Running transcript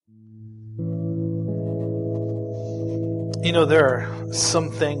You know, there are some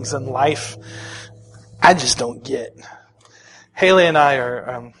things in life I just don't get. Haley and I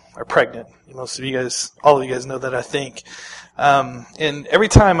are pregnant. Most of you guys, all of you guys know that, I think. And every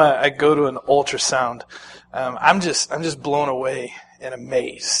time I go to an ultrasound, I'm just blown away and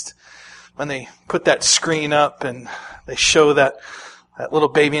amazed when they put that screen up and they show that little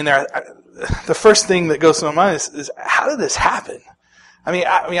baby in there. The first thing that goes to my mind is how did this happen? I mean,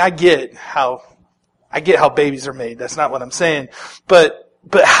 I get how babies are made. That's not what I'm saying. But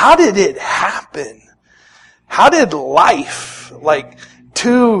how did it happen? How did life, like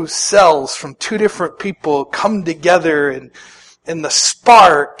two cells from two different people, come together and the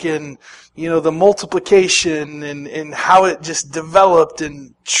spark and, the multiplication and how it just developed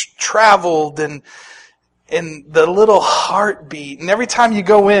and traveled and the little heartbeat. And every time you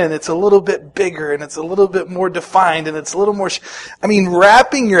go in, it's a little bit bigger and it's a little bit more defined and it's a little more,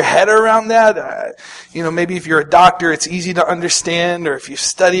 wrapping your head around that, maybe if you're a doctor, it's easy to understand, or if you've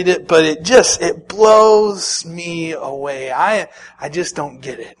studied it, but it blows me away. I just don't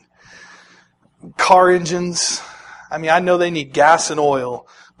get it. Car engines, I know they need gas and oil,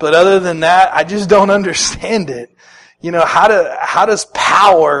 but other than that, I just don't understand it. How does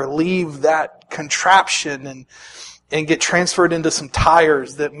power leave that contraption and get transferred into some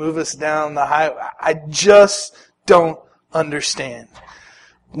tires that move us down the highway? I just don't understand.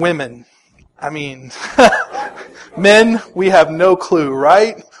 Women, men, we have no clue,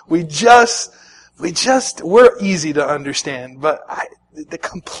 right? we're easy to understand, but the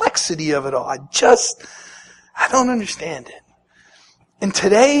complexity of it all, I don't understand it. And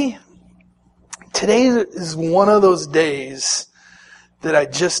today is one of those days that I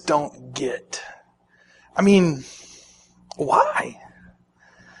just don't get. Why?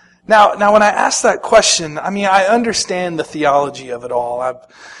 Now when I ask that question, I understand the theology of it all. I've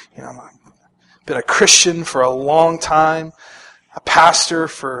been a Christian for a long time, a pastor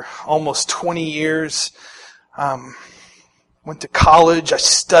for almost 20 years. Went to college, I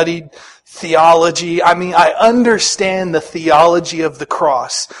studied theology. I understand the theology of the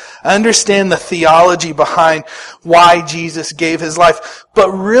cross. I understand the theology behind why Jesus gave His life.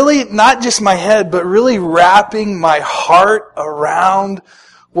 But really, not just my head, but really wrapping my heart around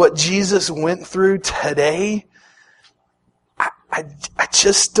what Jesus went through today, I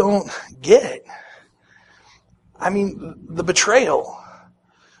just don't get it. The betrayal.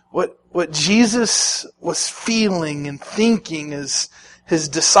 What Jesus was feeling and thinking as His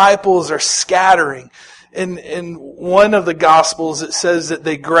disciples are scattering. In one of the Gospels, it says that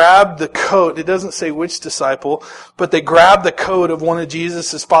they grabbed the coat. It doesn't say which disciple, but they grabbed the coat of one of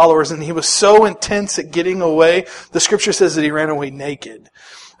Jesus' followers, and he was so intense at getting away, the Scripture says that he ran away naked.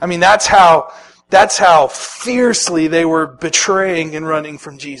 That's how fiercely they were betraying and running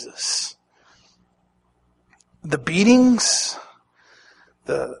from Jesus. The beatings,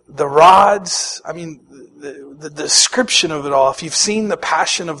 the rods, the description of it all. If you've seen The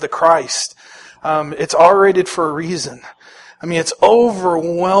Passion of the Christ, it's R-rated for a reason. It's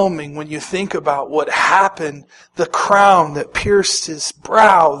overwhelming when you think about what happened, the crown that pierced His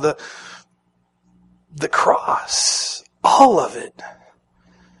brow, the cross, all of it.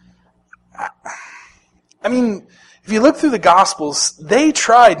 If you look through the Gospels, they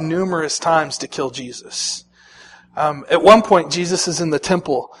tried numerous times to kill Jesus. At one point, Jesus is in the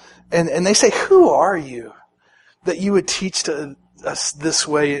temple, and they say, "Who are you that you would teach to us this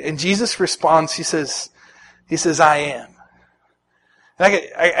way?" And Jesus responds, He says, "I am." And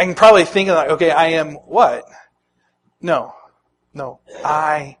I can probably think of okay, I am what? No,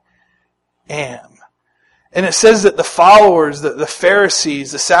 I am. And it says that the followers, the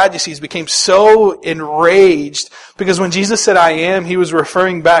Pharisees, the Sadducees became so enraged because when Jesus said, "I am," He was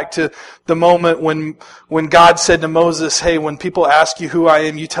referring back to the moment when God said to Moses, "Hey, when people ask you who I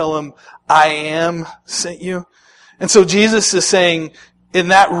am, you tell them, 'I am sent you.'" And so Jesus is saying, in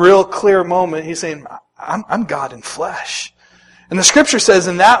that real clear moment, He's saying, I'm God in flesh. And the Scripture says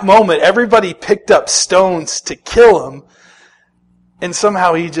in that moment, everybody picked up stones to kill Him, and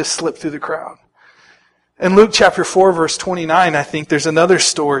somehow He just slipped through the crowd. In Luke chapter 4, verse 29, I think there's another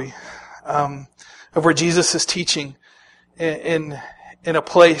story of where Jesus is teaching in a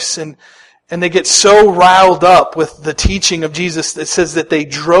place, and they get so riled up with the teaching of Jesus, it says that they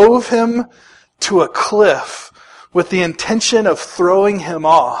drove Him to a cliff with the intention of throwing Him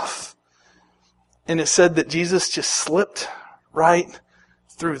off. And it said that Jesus just slipped right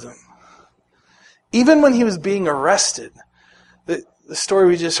through them. Even when He was being arrested, the story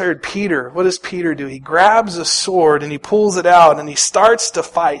we just heard, Peter, what does Peter do? He grabs a sword and he pulls it out and he starts to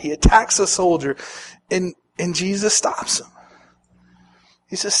fight. He attacks a soldier and Jesus stops him.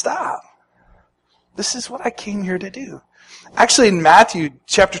 He says, "Stop. This is what I came here to do. Actually, in Matthew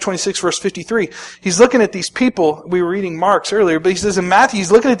chapter 26, verse 53, he's looking at these people. We were reading Mark's earlier, but he says in Matthew,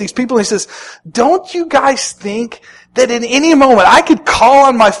 he's looking at these people and he says, don't you guys think that in any moment I could call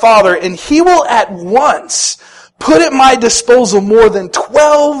on my Father and He will at once put at my disposal more than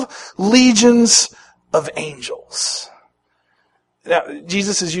 12 legions of angels? Now,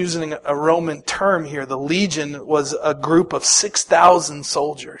 Jesus is using a Roman term here. The legion was a group of 6,000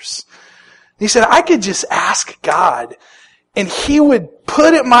 soldiers. He said, I could just ask God, and He would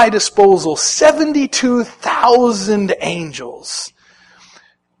put at my disposal 72,000 angels.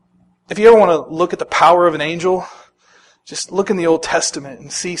 If you ever want to look at the power of an angel, just look in the Old Testament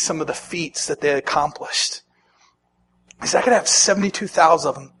and see some of the feats that they accomplished. He said, I could have 72,000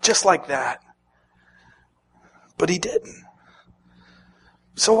 of them just like that. But He didn't.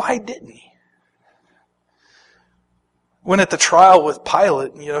 So why didn't He? When at the trial with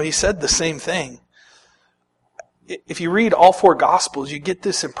Pilate, He said the same thing. If you read all 4 Gospels, you get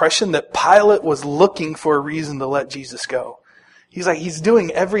this impression that Pilate was looking for a reason to let Jesus go. He's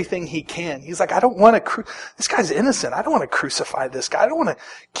doing everything he can. He's like, I don't want to, this guy's innocent. I don't want to crucify this guy. I don't want to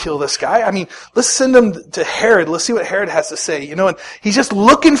kill this guy. I mean, let's send him to Herod. Let's see what Herod has to say, and he's just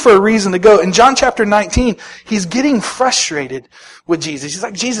looking for a reason to go. In John chapter 19, he's getting frustrated with Jesus. He's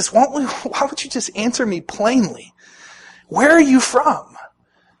like, Jesus, why would you just answer me plainly? Where are you from?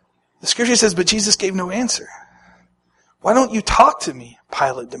 The scripture says, but Jesus gave no answer. Why don't you talk to me?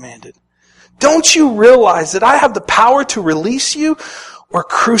 Pilate demanded. Don't you realize that I have the power to release you or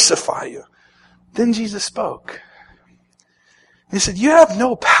crucify you? Then Jesus spoke. He said, you have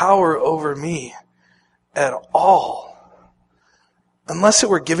no power over me at all unless it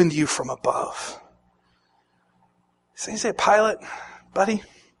were given to you from above. So you say, Pilate, buddy,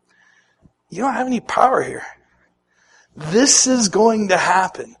 you don't have any power here. This is going to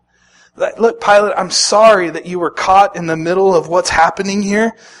happen. Look, Pilate, I'm sorry that you were caught in the middle of what's happening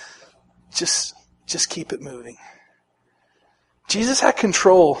here. Just keep it moving. Jesus had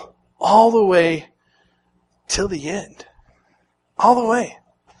control all the way till the end. All the way.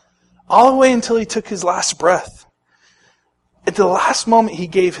 All the way until He took His last breath. At the last moment He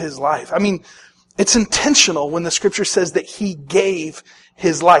gave His life. I mean, it's intentional when the scripture says that He gave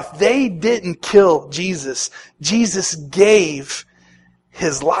His life. They didn't kill Jesus. Jesus gave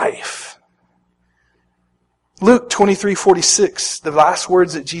His life. Luke 23:46, the last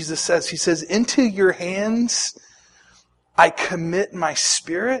words that Jesus says, He says, into your hands I commit my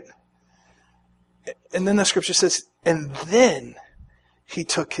spirit. And then the scripture says, and then He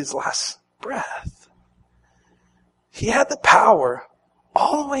took His last breath. He had the power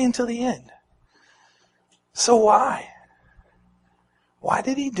all the way until the end. So why? Why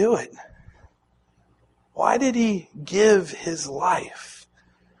did He do it? Why did He give His life?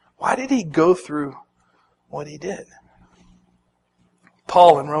 Why did He go through what He did?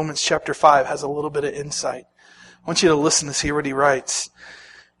 Paul in Romans chapter 5 has a little bit of insight. I want you to listen to see what he writes.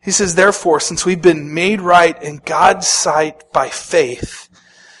 He says, therefore, since we've been made right in God's sight by faith,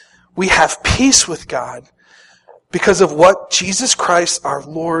 we have peace with God because of what Jesus Christ our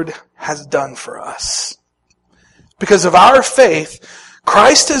Lord has done for us. Because of our faith,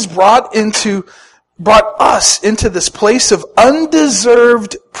 Christ has brought us into this place of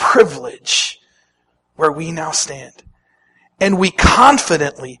undeserved privilege where we now stand. And we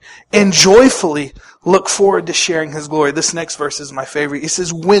confidently and joyfully look forward to sharing His glory. This next verse is my favorite. It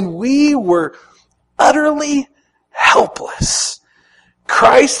says, when we were utterly helpless,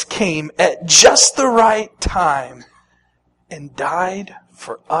 Christ came at just the right time and died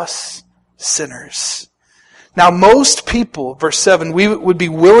for us sinners. Now most people, verse 7, we would be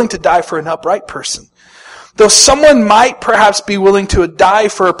willing to die for an upright person. Though someone might perhaps be willing to die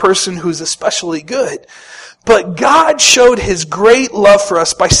for a person who's especially good. But God showed His great love for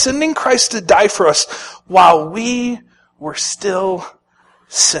us by sending Christ to die for us while we were still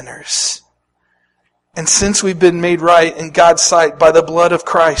sinners. And since we've been made right in God's sight by the blood of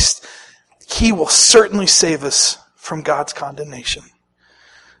Christ, He will certainly save us from God's condemnation.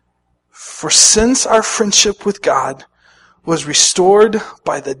 For since our friendship with God was restored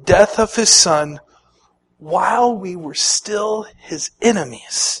by the death of His Son, while we were still His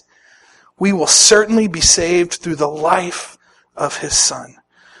enemies, we will certainly be saved through the life of His Son.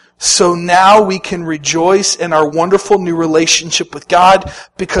 So now we can rejoice in our wonderful new relationship with God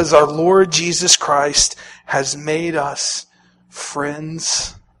because our Lord Jesus Christ has made us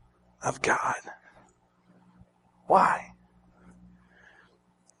friends of God. Why?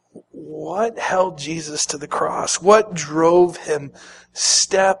 What held Jesus to the cross? What drove Him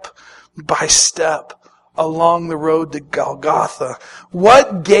step by step along the road to Golgotha?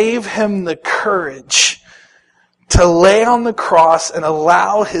 What gave him the courage to lay on the cross and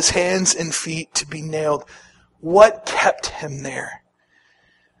allow his hands and feet to be nailed? What kept him there?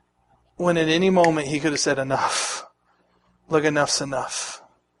 When at any moment he could have said, enough. Look, enough's enough.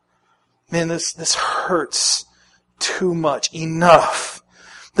 Man, this hurts too much. Enough.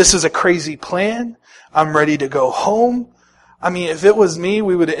 This is a crazy plan. I'm ready to go home. I mean, if it was me,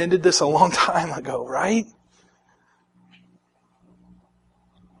 we would have ended this a long time ago, right?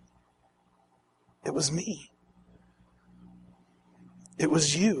 It was me. It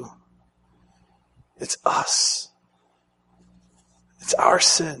was you. It's us. It's our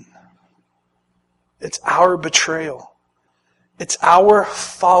sin. It's our betrayal. It's our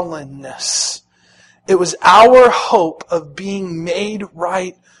fallenness. It was our hope of being made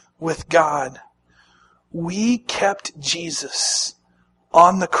right with God. We kept Jesus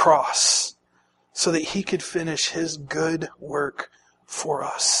on the cross so that he could finish his good work for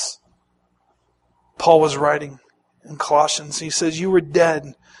us. Paul was writing in Colossians. He says, you were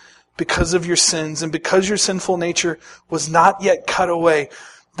dead because of your sins, and because your sinful nature was not yet cut away,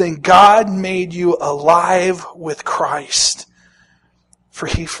 then God made you alive with Christ, for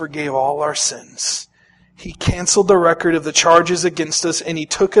he forgave all our sins. He canceled the record of the charges against us, and he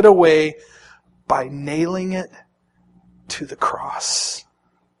took it away by nailing it to the cross.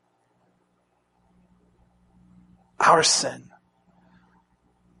 Our sin,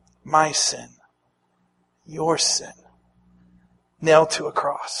 my sin, your sin, nailed to a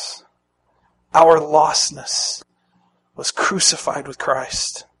cross. Our lostness was crucified with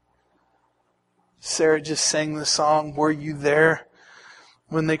Christ. Sarah just sang the song, "Were you there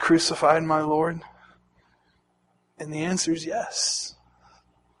when they crucified my Lord?" And the answer is yes.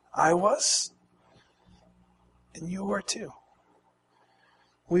 I was. And you were too.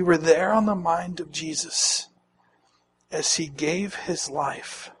 We were there on the mind of Jesus as he gave his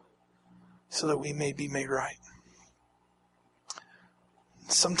life so that we may be made right.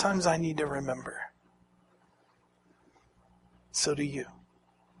 Sometimes I need to remember. So do you.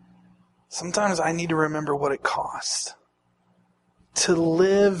 Sometimes I need to remember what it cost to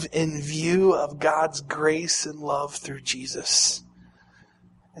live in view of God's grace and love through Jesus.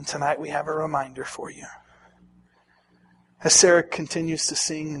 And tonight we have a reminder for you. As Sarah continues to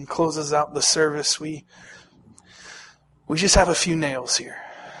sing and closes out the service, we just have a few nails here.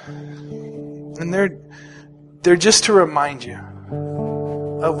 And they're just to remind you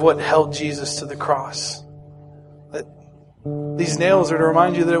of what held Jesus to the cross. That these nails are to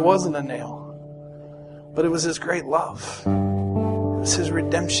remind you that it wasn't a nail, but it was his great love. It was his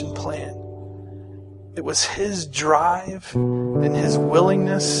redemption plan. It was his drive and his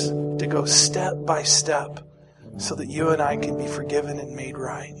willingness to go step by step so that you and I can be forgiven and made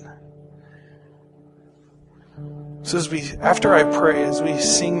right. So after I pray, as we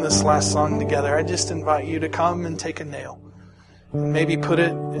sing this last song together, I just invite you to come and take a nail. And maybe put it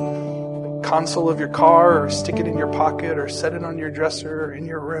in the console of your car, or stick it in your pocket, or set it on your dresser or in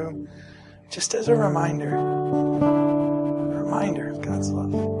your room, just as a reminder. A reminder of God's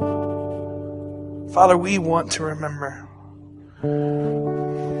love. Father, we want to remember.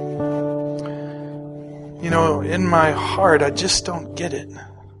 In my heart, I just don't get it.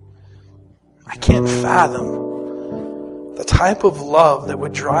 I can't fathom the type of love that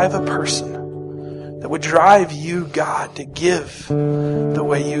would drive a person, that would drive you, God, to give the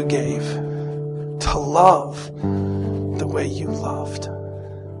way you gave, to love the way you loved.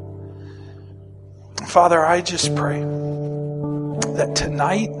 Father, I just pray that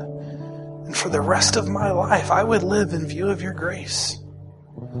tonight and for the rest of my life, I would live in view of your grace.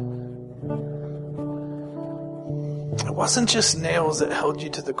 It wasn't just nails that held you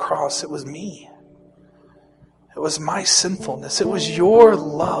to the cross, it was me. It was my sinfulness. It was your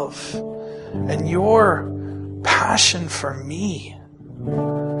love and your passion for me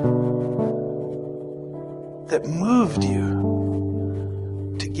that moved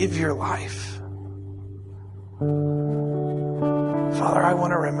you to give your life. Father, I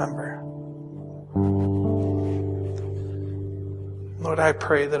want to remember. Lord, I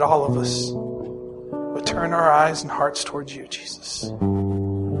pray that all of us would turn our eyes and hearts towards you, Jesus. And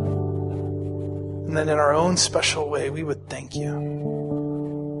then in our own special way, we would thank you.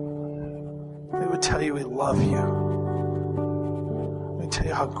 We would tell you we love you. We would tell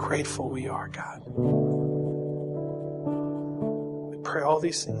you how grateful we are, God. We pray all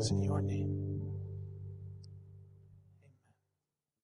these things in your name.